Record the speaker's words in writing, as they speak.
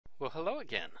Well, hello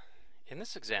again. In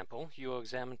this example, you will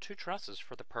examine two trusses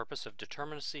for the purpose of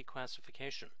determinacy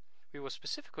classification. We will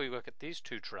specifically look at these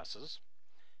two trusses,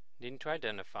 needing to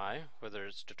identify whether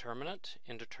it's determinate,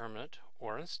 indeterminate,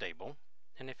 or unstable,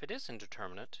 and if it is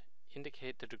indeterminate,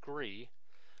 indicate the degree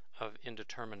of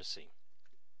indeterminacy.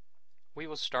 We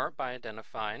will start by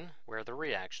identifying where the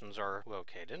reactions are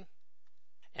located,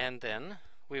 and then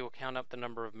we will count up the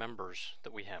number of members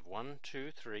that we have. 1,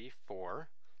 2, 3, 4,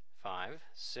 5,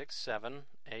 6, 7,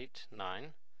 8,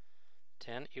 9,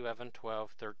 10, 11,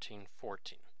 12, 13,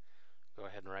 14. Go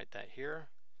ahead and write that here.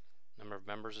 Number of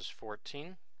members is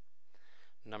 14.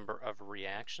 Number of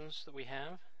reactions that we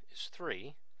have is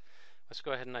 3. Let's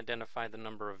go ahead and identify the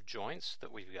number of joints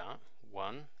that we've got.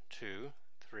 1, 2,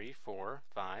 3, 4,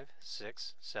 5,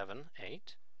 6, 7,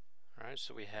 8. Alright,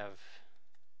 so we have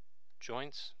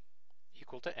joints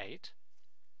equal to 8.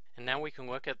 And now we can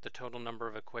look at the total number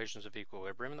of equations of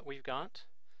equilibrium that we've got.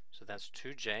 So that's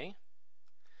 2j, and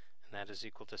that is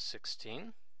equal to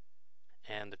 16.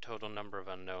 And the total number of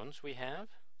unknowns we have,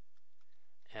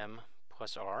 m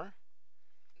plus r,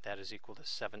 that is equal to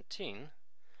 17.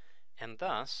 And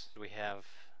thus, we have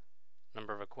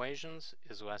number of equations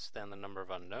is less than the number of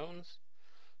unknowns,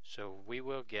 so we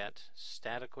will get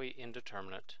statically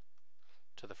indeterminate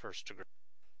to the first degree.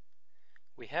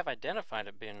 We have identified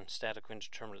it being statically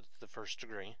indeterminate to the first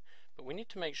degree, but we need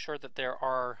to make sure that there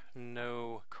are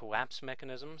no collapse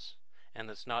mechanisms and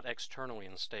that's not externally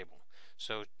unstable.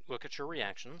 So look at your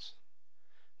reactions.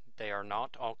 They are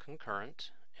not all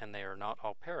concurrent and they are not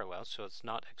all parallel, so it's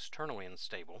not externally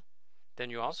unstable. Then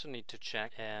you also need to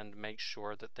check and make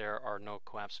sure that there are no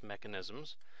collapse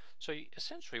mechanisms. So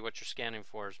essentially what you're scanning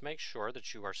for is make sure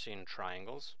that you are seeing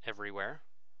triangles everywhere.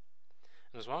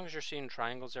 And as long as you're seeing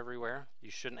triangles everywhere,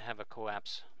 you shouldn't have a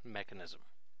collapse mechanism.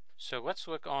 So let's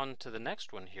look on to the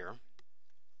next one here.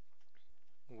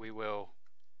 We will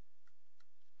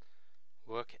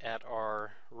look at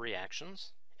our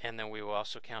reactions, and then we will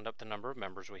also count up the number of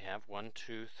members we have. 1,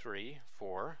 2, 3,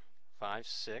 4, 5,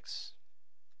 6,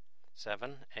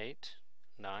 7, 8,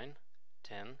 9,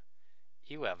 10,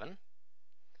 11.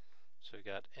 So we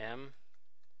got m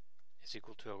is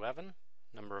equal to 11.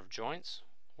 Number of joints,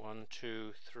 1,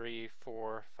 2, 3,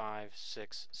 4, 5,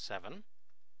 6, 7.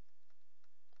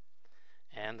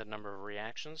 And the number of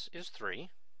reactions is 3.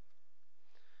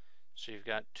 So you've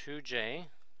got 2j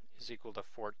is equal to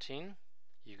 14.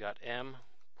 You've got m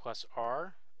plus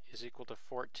r is equal to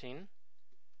 14.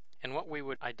 And what we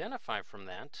would identify from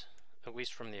that, at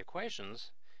least from the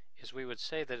equations, is we would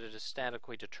say that it is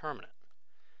statically determinate.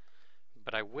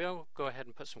 But I will go ahead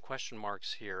and put some question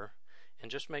marks here and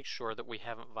just make sure that we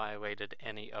haven't violated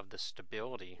any of the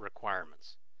stability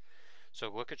requirements. So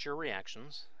look at your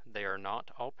reactions. They are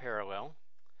not all parallel.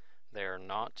 They are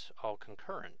not all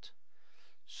concurrent.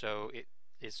 So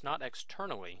it's not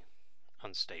externally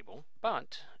unstable.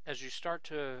 But as you start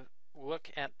to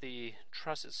look at the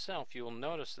truss itself, you will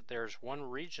notice that there's one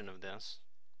region of this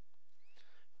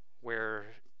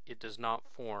where it does not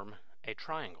form a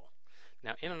triangle.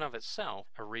 Now, in and of itself,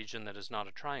 a region that is not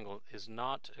a triangle is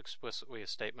not explicitly a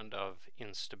statement of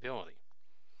instability,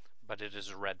 but it is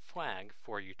a red flag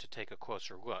for you to take a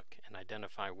closer look and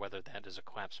identify whether that is a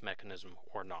collapse mechanism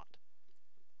or not.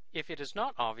 If it is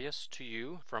not obvious to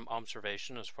you from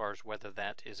observation as far as whether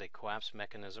that is a collapse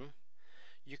mechanism,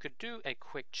 you could do a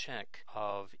quick check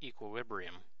of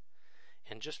equilibrium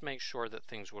and just make sure that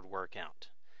things would work out.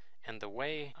 And the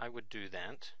way I would do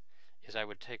that is I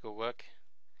would take a look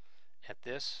at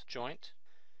this joint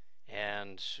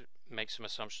and make some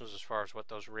assumptions as far as what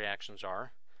those reactions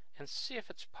are and see if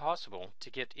it's possible to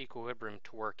get equilibrium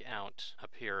to work out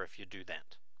up here if you do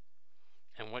that.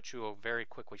 And what you will very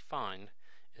quickly find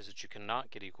is that you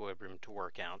cannot get equilibrium to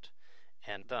work out,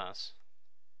 and thus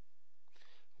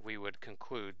we would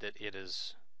conclude that it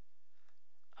is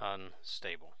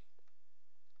unstable.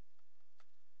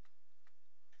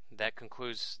 That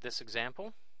concludes this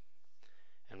example.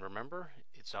 And remember,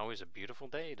 it's always a beautiful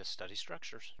day to study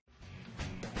structures.